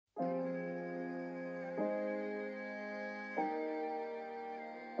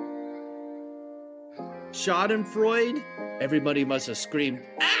Schadenfreude? Everybody must have screamed,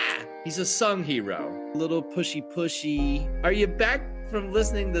 ah! He's a sung hero. A little pushy. Are you back from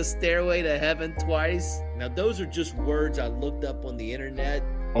listening to Stairway to Heaven twice? Now, those are just words I looked up on the internet.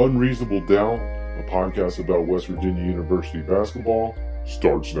 Unreasonable Doubt, a podcast about West Virginia University basketball,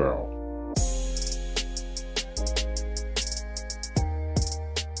 starts now.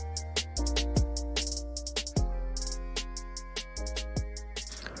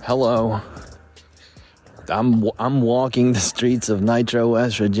 Hello. I'm walking the streets of Nitro,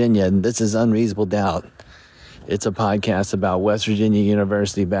 West Virginia, and this is Unreasonable Doubt. It's a podcast about West Virginia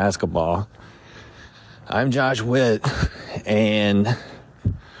University basketball. I'm Josh Witt, and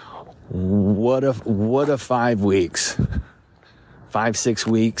what a 5 weeks. 5-6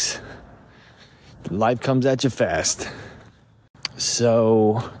 weeks. Life comes at you fast.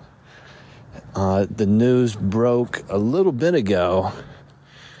 So, the news broke a little bit ago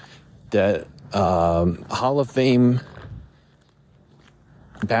that Hall of Fame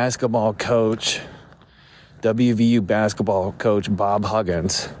basketball coach, WVU basketball coach Bob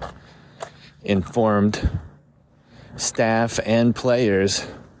Huggins informed staff and players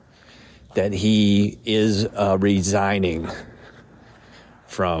that he is resigning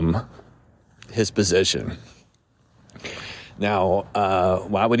from his position. Now,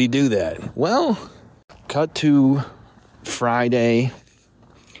 why would he do that? Well, cut to Friday,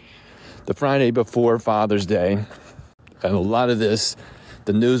 the Friday before Father's Day, and a lot of this,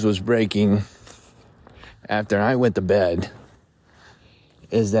 the news was breaking after I went to bed,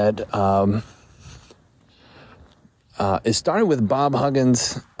 is that it started with Bob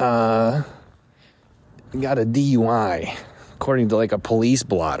Huggins got a DUI, according to like a police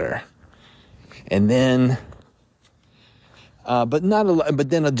blotter, and then but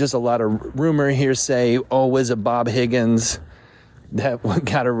then just a lot of rumor, hearsay. Oh, was it Bob Higgins that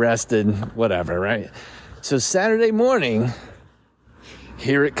got arrested, whatever, right? So Saturday morning,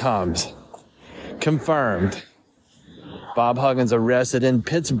 here it comes. Confirmed. Bob Huggins arrested in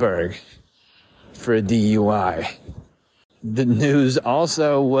Pittsburgh for a DUI. The news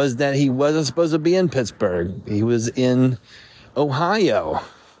also was that he wasn't supposed to be in Pittsburgh. He was in Ohio.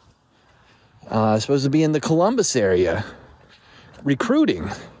 Supposed to be in the Columbus area,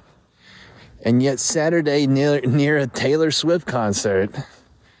 recruiting. And yet Saturday, near a Taylor Swift concert,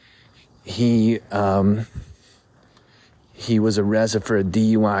 he was arrested for a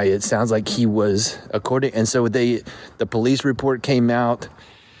DUI. It sounds like he was, and so the police report came out,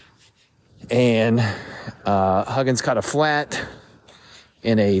 and Huggins caught a flat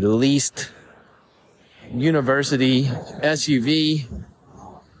in a leased university SUV.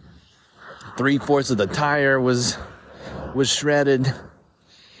 3/4 of the tire was shredded.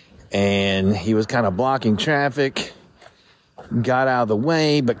 And he was kind of blocking traffic, got out of the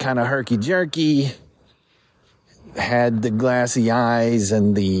way, but kind of herky-jerky, had the glassy eyes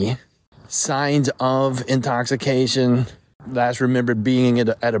and the signs of intoxication. Last remembered being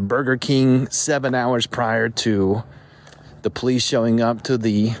at a Burger King 7 hours prior to the police showing up to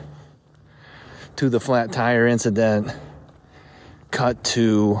the flat tire incident. Cut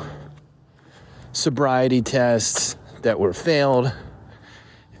to sobriety tests that were failed,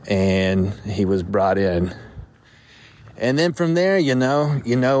 and he was brought in. And then from there, you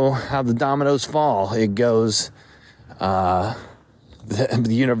know how the dominoes fall. It goes, the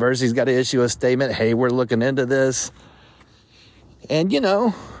university's got to issue a statement. Hey, we're looking into this. And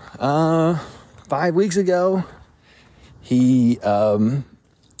 5 weeks ago, he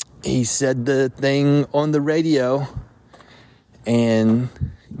said the thing on the radio and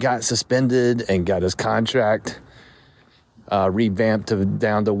got suspended and got his contract revamped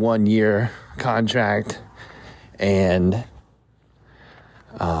down to 1 year contract, and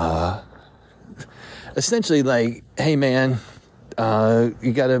essentially like, hey man,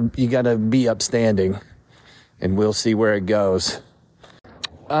 you gotta be upstanding, and we'll see where it goes.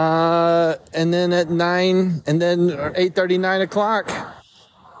 And then at 8:30, 9 o'clock,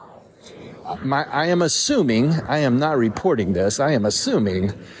 I am assuming, I am not reporting this, I am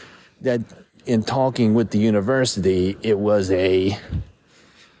assuming that in talking with the university, it was a,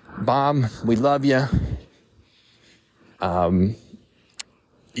 Bob, we love you.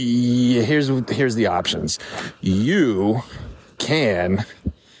 Here's the options. You can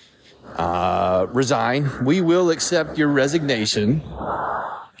resign. We will accept your resignation,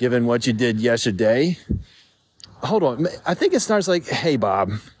 given what you did yesterday. Hold on. I think it starts like, hey,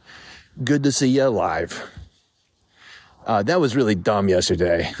 Bob, good to see you alive. That was really dumb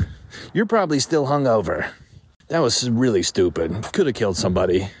yesterday. You're probably still hungover. That was really stupid. Could have killed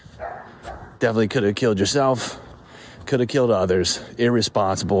somebody. Definitely could have killed yourself. Could have killed others.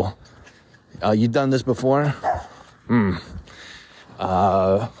 Irresponsible. You've done this before?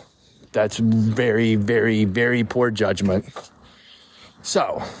 That's very, very, very poor judgment.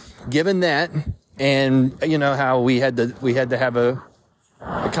 So, given that, and you know how we had to have a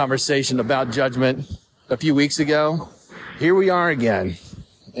conversation about judgment a few weeks ago, here we are again,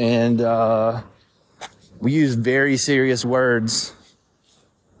 and we used very serious words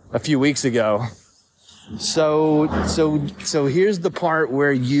a few weeks ago. So here's the part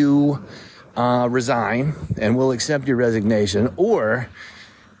where you resign, and we'll accept your resignation. Or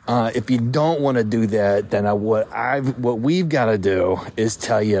if you don't want to do that, then what we've got to do is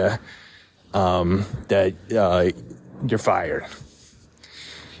tell you that you're fired.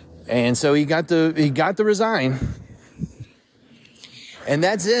 And so he got to resign, and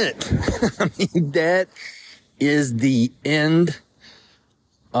that's it. I mean, that is the end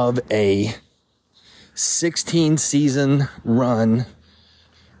of a 16-season run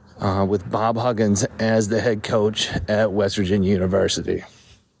with Bob Huggins as the head coach at West Virginia University.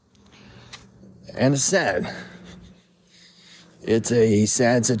 And it's sad. It's a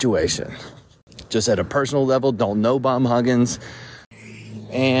sad situation. Just at a personal level, don't know Bob Huggins.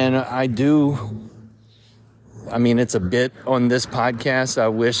 And it's a bit on this podcast. I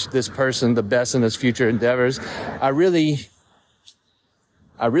wish this person the best in his future endeavors. I really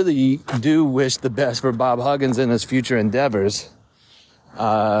do wish the best for Bob Huggins in his future endeavors.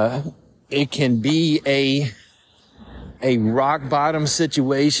 It can be a rock bottom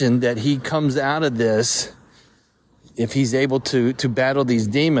situation that he comes out of this if he's able to battle these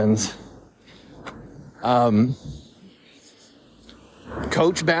demons.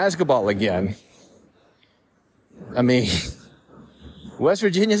 Coach basketball again. I mean, West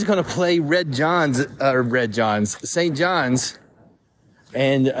Virginia's going to play St. John's.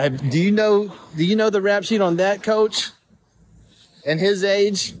 And do you know the rap sheet on that coach and his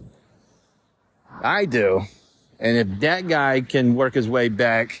age? I do. And if that guy can work his way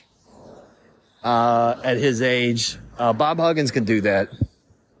back at his age, Bob Huggins can do that.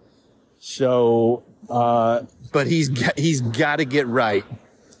 So, but he's got to get right.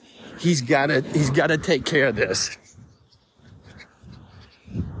 He's got to take care of this.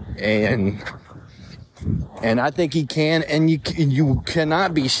 And I think he can, and you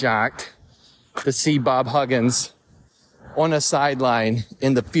cannot be shocked to see Bob Huggins on a sideline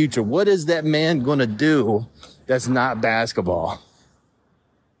in the future. What is that man going to do that's not basketball?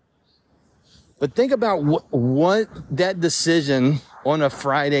 But think about what that decision on a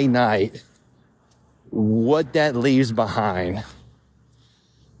Friday night, what that leaves behind.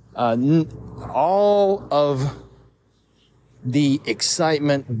 All of the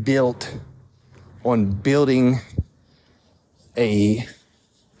excitement built on building a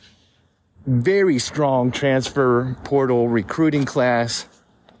very strong transfer portal recruiting class,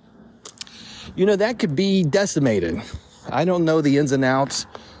 that could be decimated. I don't know the ins and outs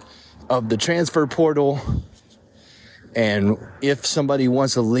of the transfer portal, and if somebody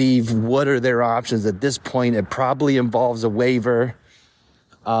wants to leave, what are their options at this point? It probably involves a waiver,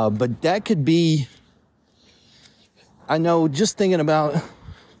 but that could be, I know, just thinking about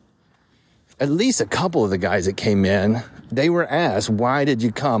at least a couple of the guys that came in, they were asked, why did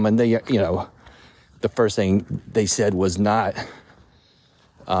you come? And they, the first thing they said was not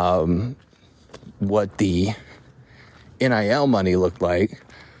what the NIL money looked like,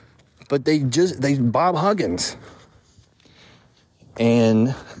 but they Bob Huggins.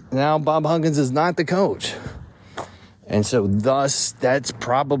 And now Bob Huggins is not the coach. And so thus, that's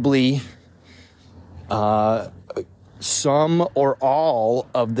probably some or all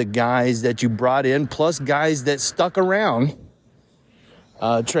of the guys that you brought in, plus guys that stuck around,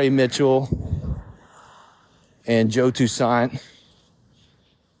 Trey Mitchell and Joe Toussaint,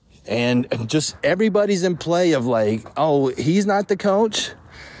 and just everybody's in play of like, oh, he's not the coach.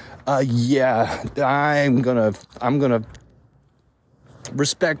 Yeah, I'm gonna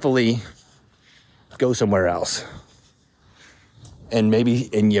respectfully go somewhere else, and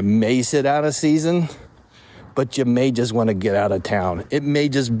you may sit out a season, but you may just want to get out of town. It may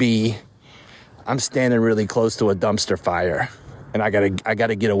just be, I'm standing really close to a dumpster fire, and I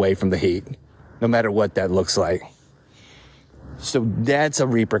gotta get away from the heat, no matter what that looks like. So that's a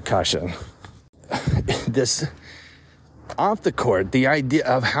repercussion. This off the court, the idea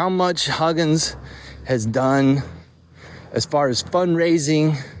of how much Huggins has done as far as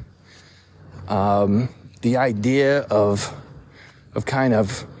fundraising, the idea of kind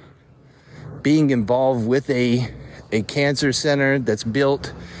of being involved with a cancer center that's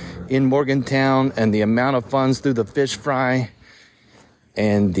built in Morgantown, and the amount of funds through the fish fry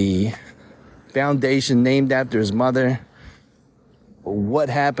and the foundation named after his mother. what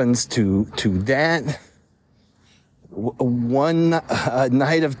happens to that one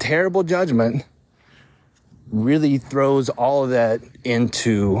night of terrible judgment really throws all of that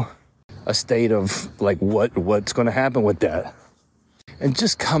into a state of like what's going to happen with that. And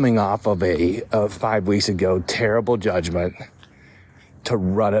just coming off of a 5 weeks ago terrible judgment, to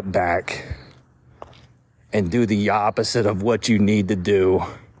run it back and do the opposite of what you need to do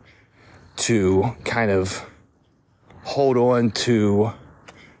to kind of hold on to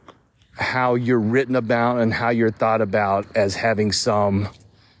how you're written about and how you're thought about as having some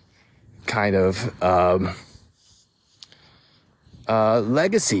kind of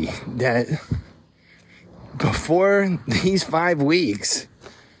legacy that before these 5 weeks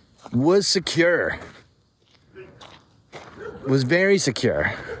was secure, was very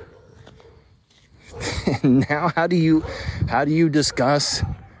secure. And now how do you discuss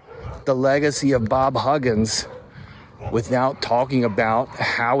the legacy of Bob Huggins without talking about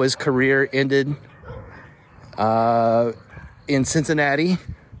how his career ended in Cincinnati,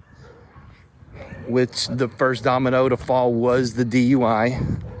 which the first domino to fall was the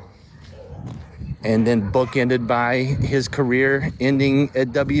DUI, and then bookended by his career ending at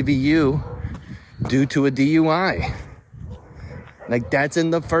WVU due to a DUI. Like, that's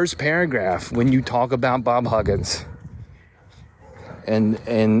in the first paragraph when you talk about Bob Huggins. And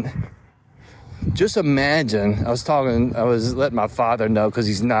just imagine, I was letting my father know, because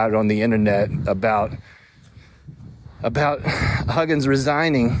he's not on the internet, about Huggins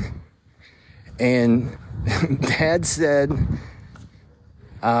resigning. And Dad said,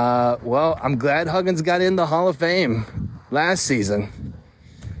 well, I'm glad Huggins got in the Hall of Fame last season.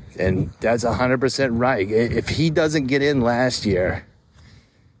 And that's 100% right. If he doesn't get in last year,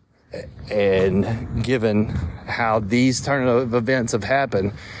 and given how these turn of events have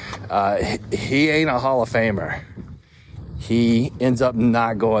happened, he ain't a Hall of Famer. He ends up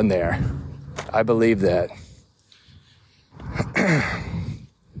not going there. I believe that.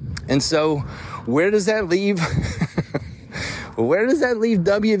 And so, where does that leave? Where does that leave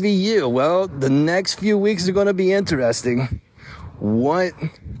WVU? Well, the next few weeks are going to be interesting. What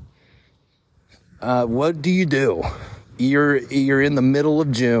do you do? You're in the middle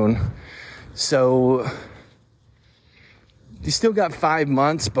of June, so you still got 5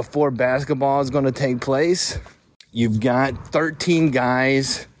 months before basketball is going to take place. You've got 13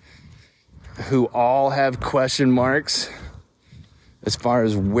 guys who all have question marks as far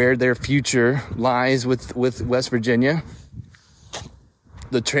as where their future lies with West Virginia.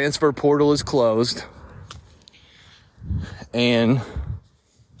 The transfer portal is closed, and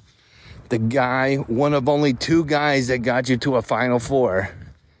the guy, one of only 2 guys that got you to a Final Four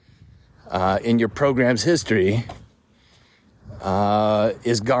in your program's history,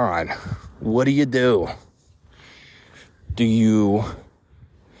 is gone. What do you do? Do you,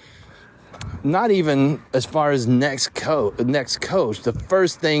 not even as far as next coach, the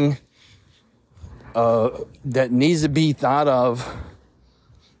first thing that needs to be thought of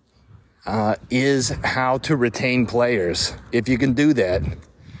is how to retain players. If you can do that.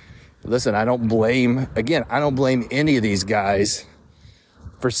 Listen, I don't blame any of these guys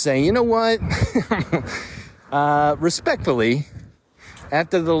for saying, you know what, respectfully,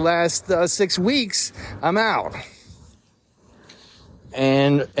 after the last 6 weeks, I'm out.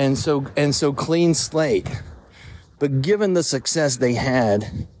 And so clean slate. But given the success they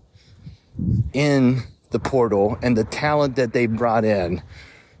had in the portal and the talent that they brought in,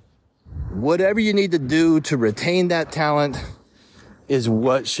 whatever you need to do to retain that talent is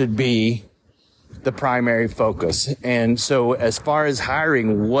what should be the primary focus. And so as far as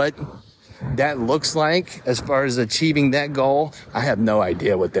hiring, what that looks like, as far as achieving that goal, I have no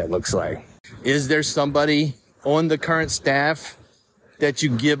idea what that looks like. Is there somebody on the current staff that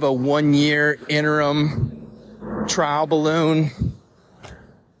you give a 1-year interim trial balloon?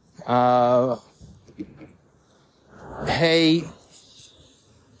 Hey,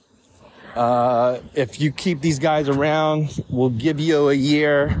 if you keep these guys around, we'll give you a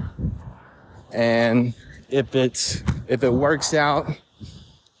year, and if it works out,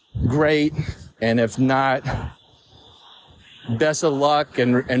 great, and if not, best of luck,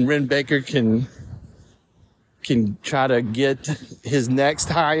 and Ren Baker can try to get his next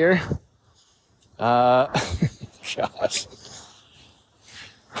hire. Gosh.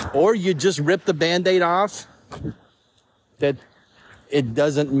 Or you just rip the Band-Aid off, that it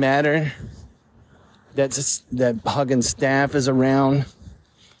doesn't matter that Huggins staff is around,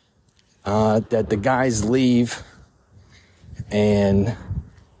 that the guys leave, and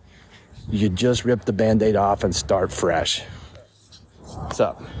you just rip the Band-Aid off and start fresh. What's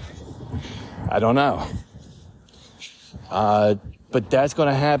up? I don't know. but that's going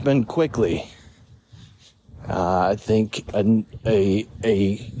to happen quickly. I think within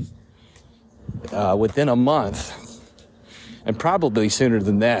a month, and probably sooner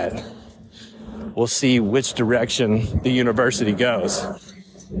than that, we'll see which direction the university goes.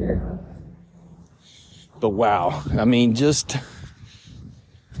 But wow, I mean,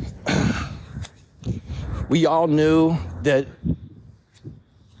 we all knew that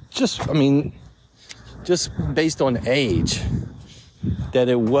just based on age, that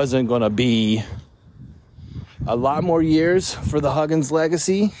it wasn't going to be a lot more years for the Huggins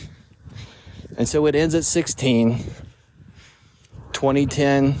legacy. And so it ends at 16,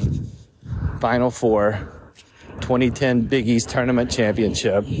 2010 Final Four, 2010 Big East Tournament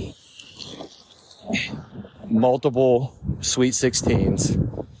Championship, multiple Sweet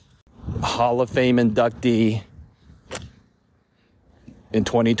 16s, Hall of Fame inductee in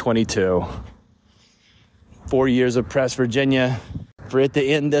 2022, 4 years of Press Virginia. For it to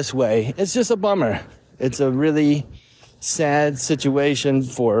end this way, it's just a bummer. It's a really sad situation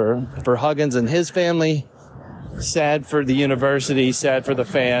for Huggins and his family, sad for the university, sad for the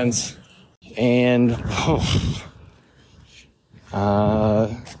fans, and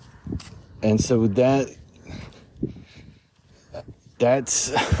so that's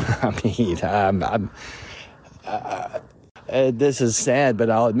I mean, this is sad, but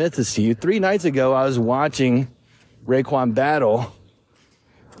I'll admit this to you. 3 nights ago, I was watching Raekwon battle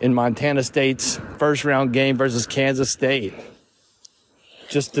in Montana State's first round game versus Kansas State,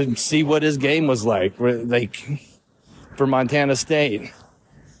 just to see what his game was like for Montana State.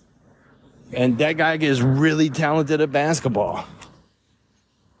 And that guy is really talented at basketball.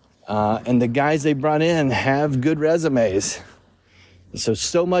 And the guys they brought in have good resumes.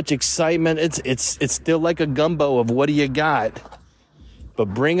 So much excitement. It's still like a gumbo of what do you got?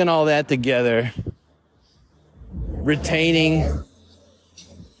 But bringing all that together, retaining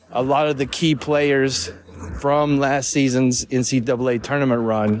a lot of the key players from last season's NCAA tournament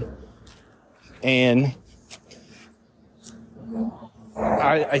run, and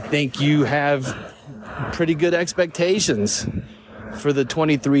I think you have pretty good expectations for the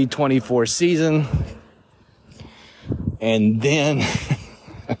 23-24 season. And then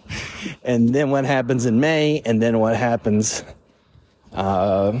what happens in May, and then what happens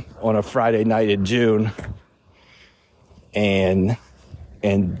on a Friday night in June, and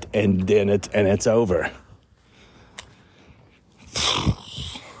then it's over.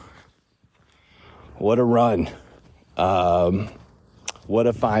 What a run. What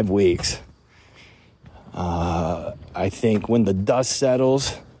a 5 weeks. I think when the dust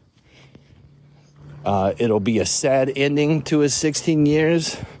settles, it'll be a sad ending to his 16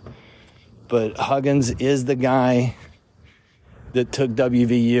 years, but Huggins is the guy that took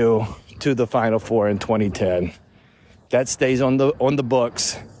WVU to the Final Four in 2010. That stays on the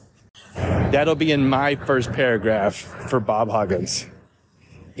books. That'll be in my first paragraph for Bob Huggins,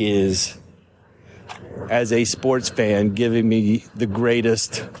 is as a sports fan giving me the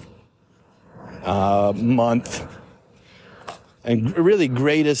greatest month and really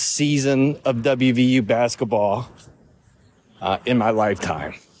greatest season of WVU basketball in my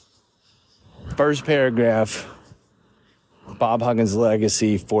lifetime. First paragraph, Bob Huggins'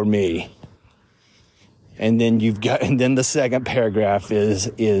 legacy for me. And then the second paragraph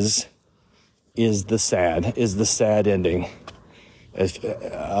is the sad ending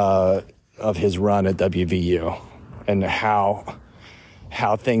of his run at WVU and how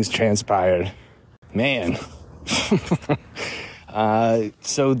things transpired. Man.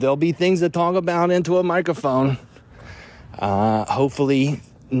 So there'll be things to talk about into a microphone. Hopefully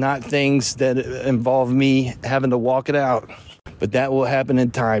not things that involve me having to walk it out, but that will happen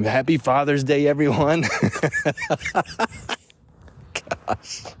in time. Happy Father's Day, everyone.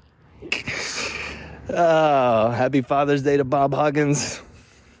 Gosh. Oh, happy Father's Day to Bob Huggins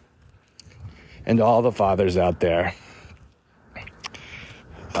and to all the fathers out there.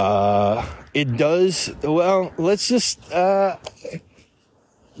 It does, well, let's just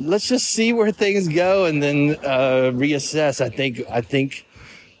see where things go and then reassess.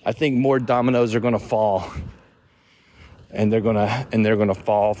 I think more dominoes are going to fall, and they're going to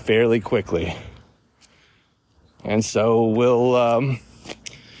fall fairly quickly. And so we'll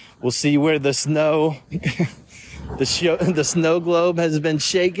see where the snow the snow globe has been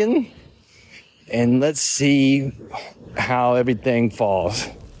shaken, and let's see how everything falls.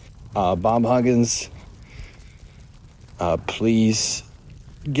 Bob Huggins, please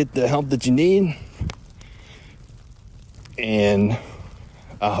get the help that you need, and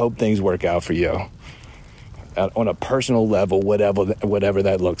I hope things work out for you on a personal level, whatever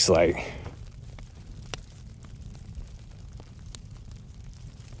that looks like.